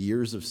in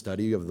years of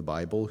study of the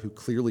Bible, who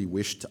clearly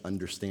wished to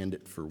understand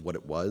it for what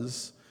it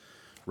was,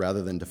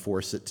 rather than to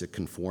force it to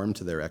conform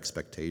to their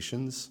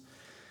expectations,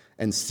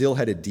 and still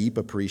had a deep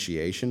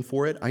appreciation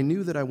for it, I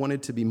knew that I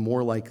wanted to be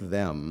more like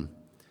them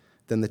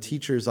than the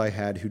teachers I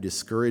had who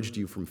discouraged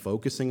you from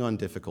focusing on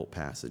difficult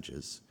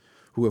passages,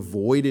 who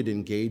avoided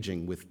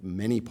engaging with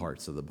many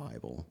parts of the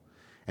Bible,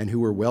 and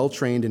who were well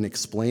trained in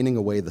explaining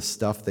away the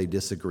stuff they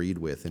disagreed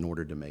with in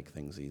order to make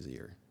things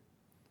easier.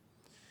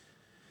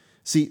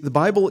 See, the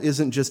Bible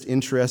isn't just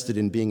interested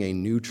in being a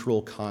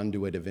neutral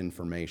conduit of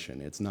information.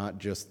 It's not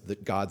just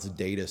that God's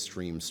data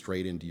streams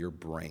straight into your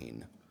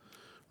brain,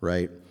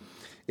 right?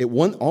 It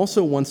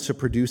also wants to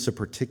produce a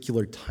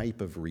particular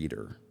type of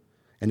reader,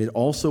 and it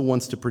also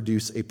wants to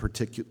produce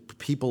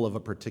people of a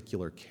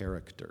particular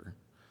character.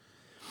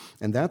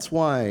 And that's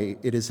why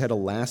it has had a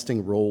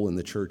lasting role in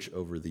the church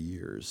over the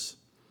years.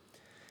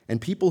 And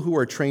people who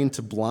are trained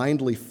to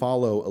blindly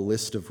follow a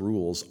list of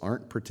rules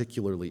aren't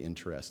particularly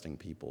interesting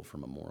people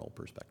from a moral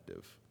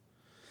perspective.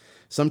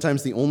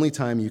 Sometimes the only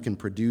time you can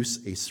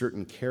produce a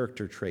certain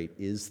character trait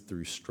is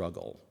through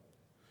struggle.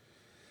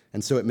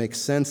 And so it makes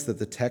sense that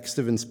the text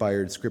of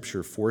inspired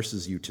Scripture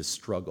forces you to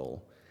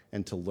struggle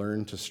and to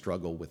learn to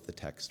struggle with the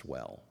text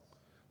well,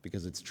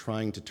 because it's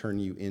trying to turn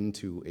you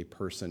into a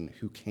person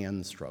who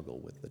can struggle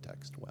with the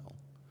text well.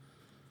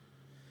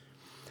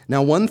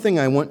 Now, one thing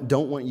I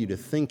don't want you to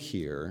think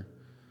here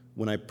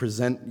when I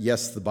present,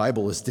 yes, the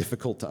Bible is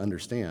difficult to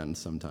understand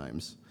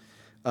sometimes.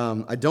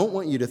 I don't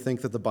want you to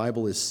think that the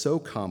Bible is so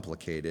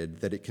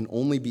complicated that it can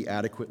only be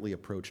adequately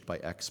approached by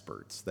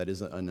experts. That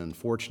is an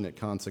unfortunate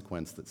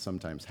consequence that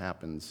sometimes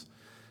happens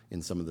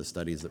in some of the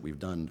studies that we've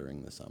done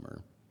during the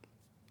summer.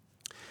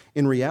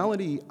 In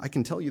reality, I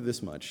can tell you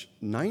this much: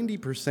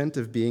 90%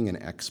 of being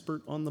an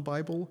expert on the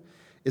Bible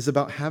is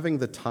about having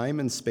the time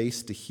and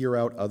space to hear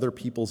out other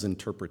people's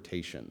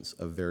interpretations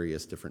of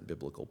various different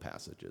biblical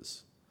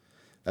passages.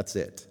 That's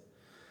it.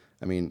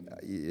 I mean,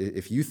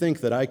 if you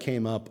think that I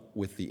came up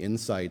with the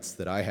insights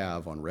that I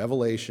have on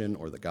Revelation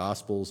or the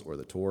Gospels or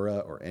the Torah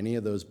or any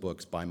of those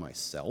books by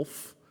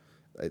myself,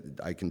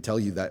 I can tell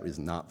you that is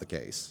not the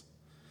case.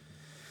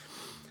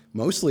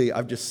 Mostly,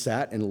 I've just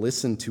sat and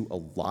listened to a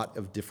lot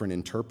of different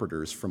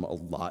interpreters from a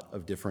lot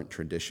of different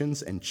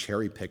traditions and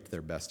cherry-picked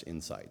their best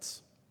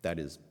insights. That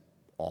is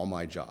all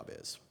my job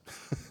is.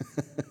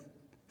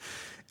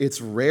 It's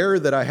rare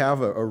that I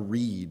have a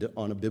read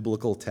on a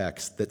biblical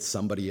text that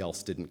somebody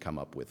else didn't come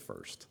up with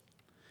first.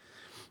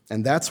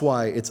 And that's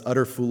why it's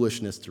utter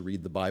foolishness to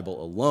read the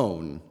Bible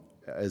alone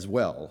as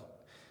well,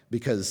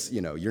 because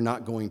you're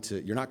not going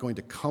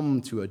to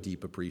come to a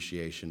deep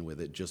appreciation with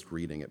it just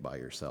reading it by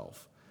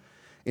yourself.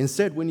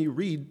 Instead, when you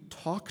read,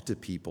 talk to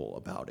people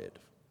about it.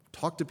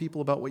 Talk to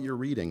people about what you're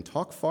reading.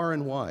 Talk far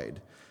and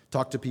wide.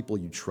 Talk to people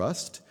you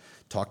trust.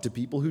 Talk to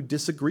people who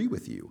disagree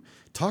with you.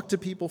 Talk to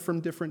people from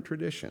different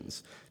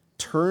traditions.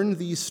 Turn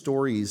these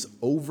stories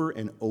over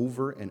and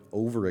over and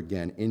over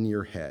again in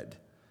your head,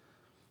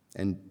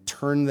 and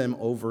turn them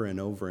over and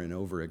over and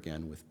over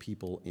again with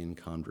people in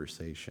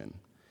conversation.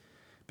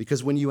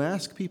 Because when you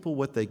ask people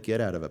what they get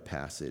out of a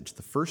passage,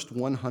 the first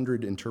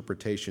 100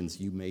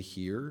 interpretations you may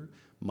hear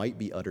might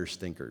be utter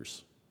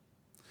stinkers.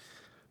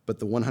 But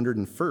the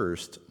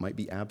 101st might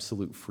be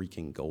absolute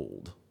freaking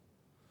gold.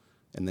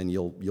 And then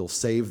you'll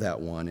save that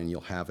one and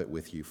you'll have it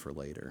with you for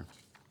later.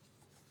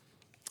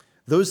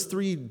 Those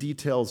 3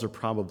 details are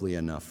probably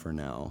enough for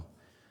now.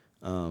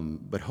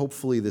 But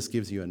hopefully this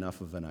gives you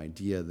enough of an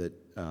idea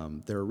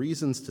that there are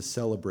reasons to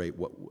celebrate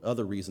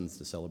other reasons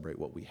to celebrate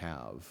what we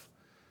have.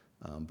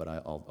 But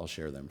I'll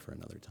share them for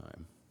another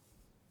time.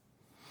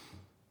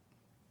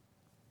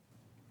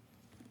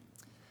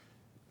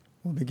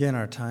 We'll begin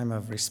our time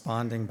of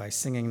responding by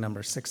singing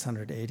number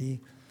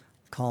 680,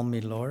 Calm Me,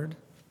 Lord.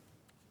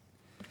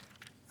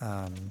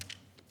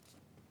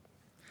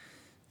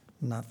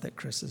 Not that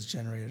Chris has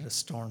generated a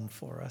storm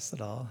for us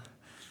at all,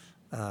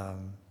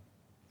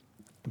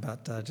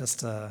 but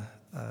just a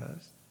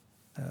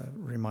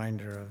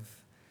reminder of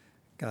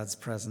God's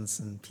presence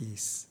and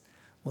peace.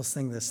 We'll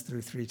sing this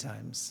through 3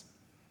 times.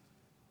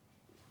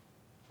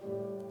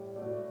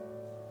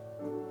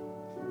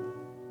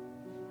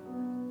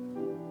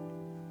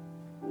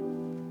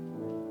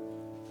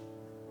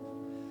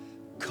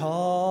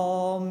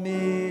 Calm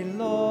me,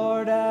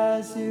 Lord,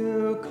 as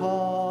you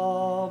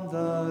calm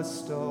the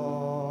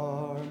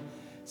storm.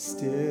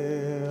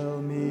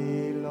 Still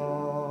me,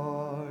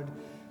 Lord,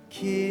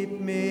 keep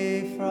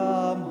me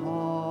from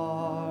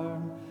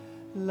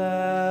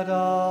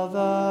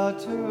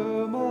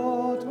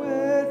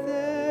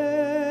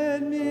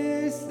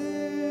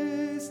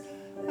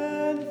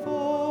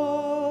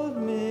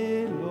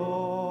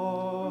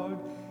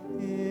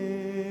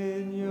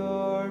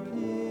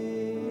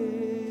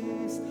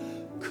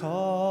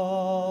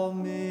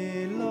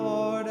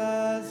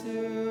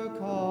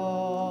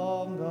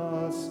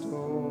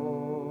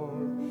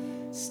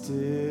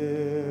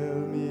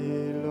Still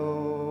me,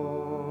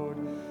 Lord,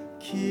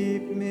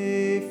 keep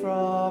me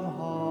from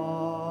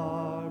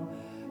harm.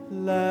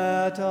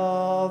 Let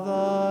all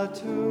the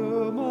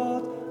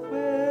tumult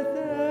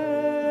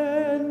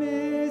within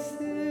me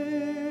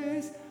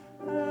cease,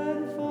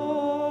 and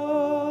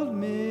fold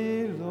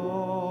me,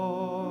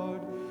 Lord,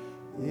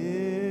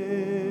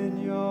 in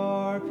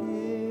your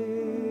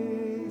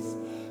peace.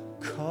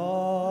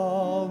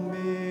 Call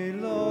me,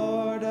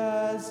 Lord,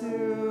 as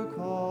you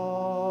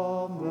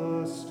calm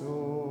the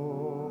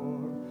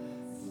storm.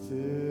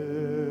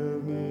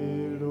 Still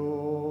me,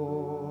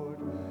 Lord,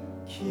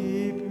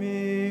 keep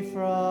me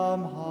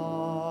from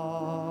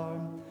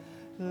harm.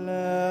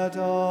 Let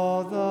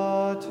all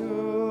the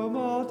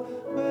tumult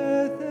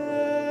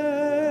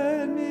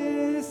within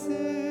me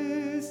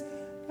cease,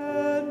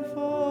 and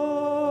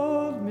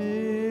fold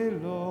me,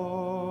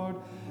 Lord,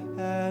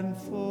 and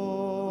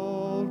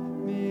fold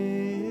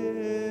me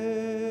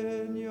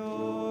in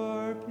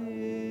your peace.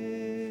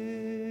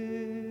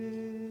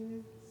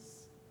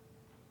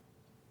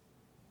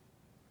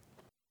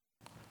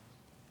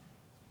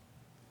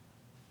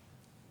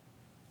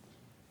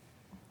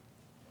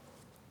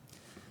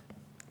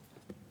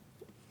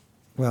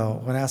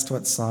 Well, when asked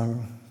what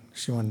song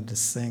she wanted to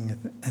sing,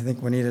 I think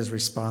Juanita's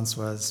response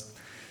was,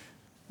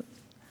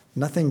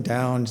 nothing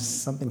down,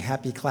 just something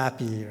happy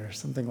clappy or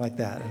something like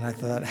that. And I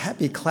thought,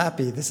 happy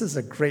clappy, this is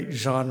a great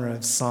genre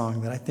of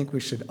song that I think we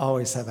should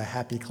always have a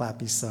happy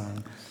clappy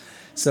song.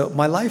 So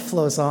My Life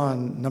Flows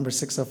On, number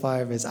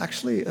 605, is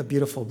actually a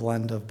beautiful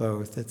blend of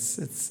both.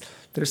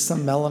 There's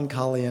some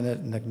melancholy in it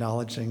and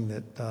acknowledging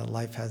that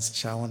life has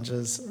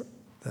challenges,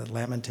 the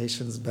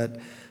lamentations, but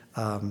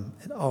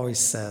it always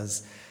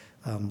says,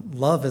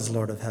 love is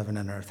Lord of heaven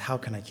and earth. How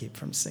can I keep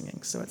from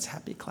singing? So it's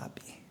happy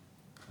clappy.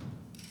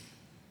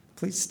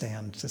 Please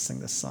stand to sing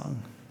this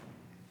song.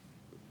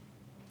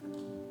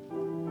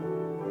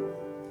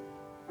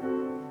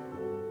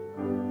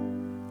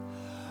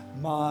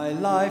 My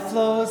life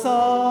flows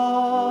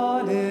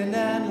on in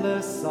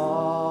endless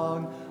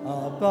song,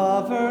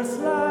 above earth's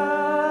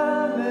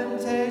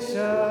lamentation.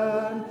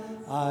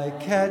 I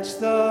catch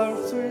the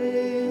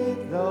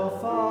sweet, though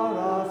far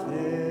off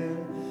hymn,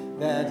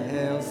 that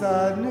hails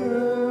a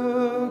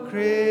new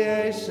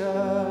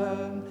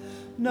creation.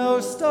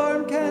 No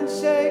storm can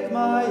shake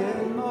my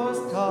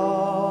inmost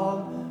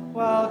calm,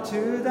 while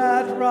to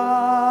that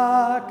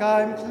rock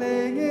I'm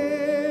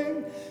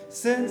clinging.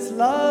 Since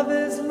love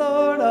is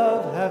Lord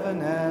of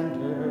heaven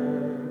and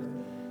earth,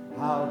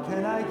 how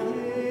can I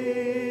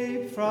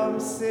keep from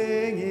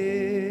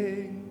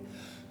singing?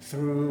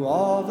 Through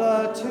all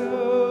the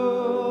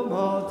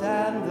tumult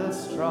and the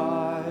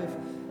strife,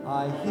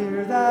 I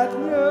hear that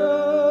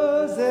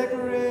music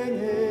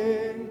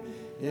ringing.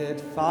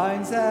 It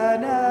finds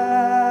an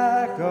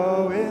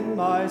echo in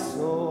my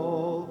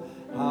soul.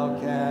 How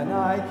can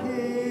I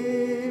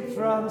keep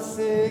from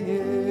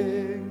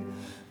singing?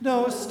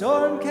 No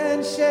storm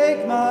can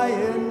shake my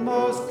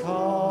inmost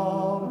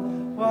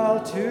calm,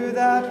 while to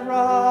that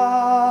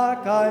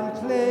rock I'm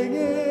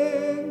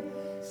clinging.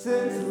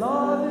 Since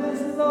love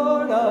is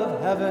Lord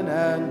of heaven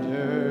and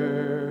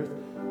earth,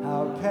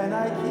 how can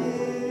I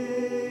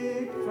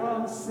keep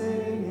from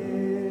singing?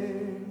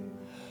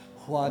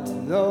 What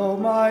though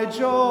my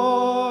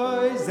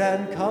joys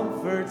and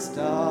comforts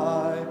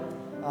die?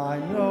 I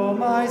know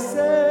my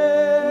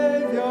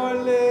Savior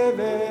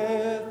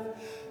liveth.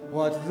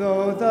 What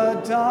though the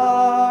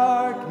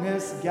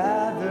darkness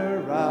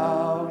gather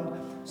round?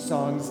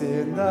 Songs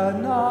in the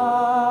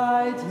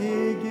night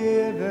he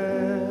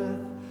giveth.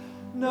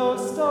 No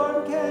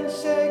storm can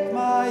shake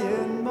my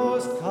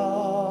inmost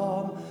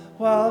calm,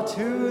 while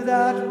to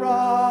that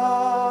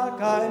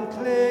rock I'm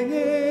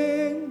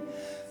clinging.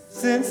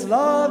 Since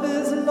love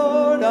is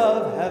Lord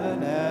of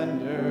heaven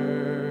and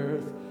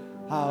earth,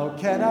 how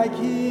can I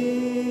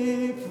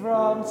keep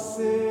from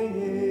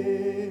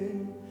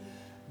singing?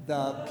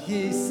 The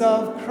peace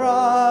of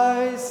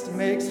Christ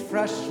makes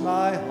fresh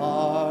my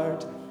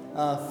heart,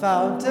 a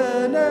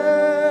fountain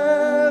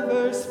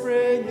ever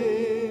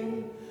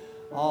springing.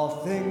 All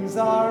things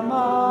are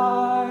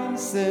mine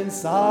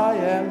since I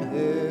am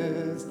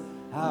his.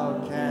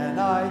 How can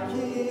I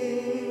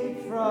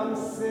keep from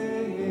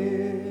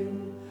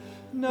singing?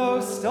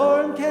 No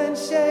storm can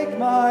shake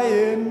my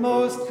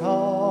inmost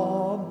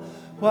calm,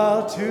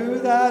 while to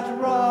that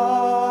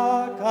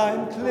rock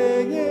I'm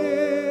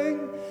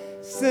clinging.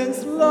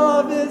 Since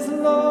love is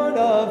Lord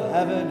of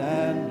heaven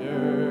and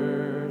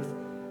earth,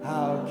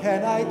 how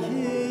can I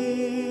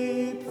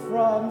keep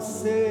from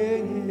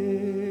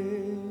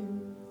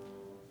singing?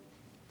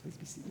 Please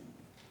be seated.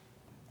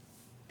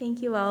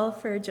 Thank you all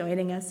for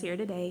joining us here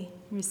today.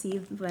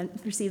 Receive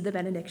the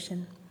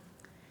benediction.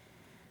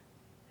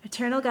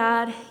 Eternal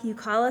God, you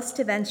call us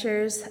to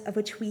ventures of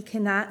which we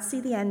cannot see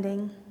the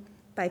ending,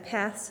 by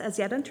paths as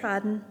yet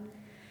untrodden,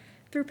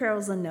 through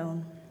perils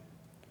unknown.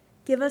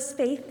 Give us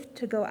faith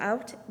to go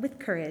out with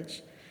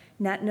courage,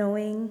 not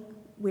knowing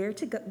where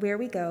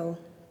we go,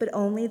 but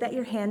only that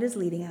your hand is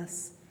leading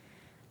us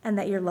and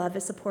that your love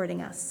is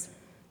supporting us.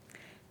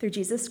 Through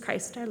Jesus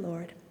Christ our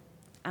Lord.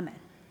 Amen.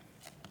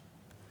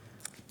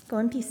 Go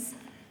in peace.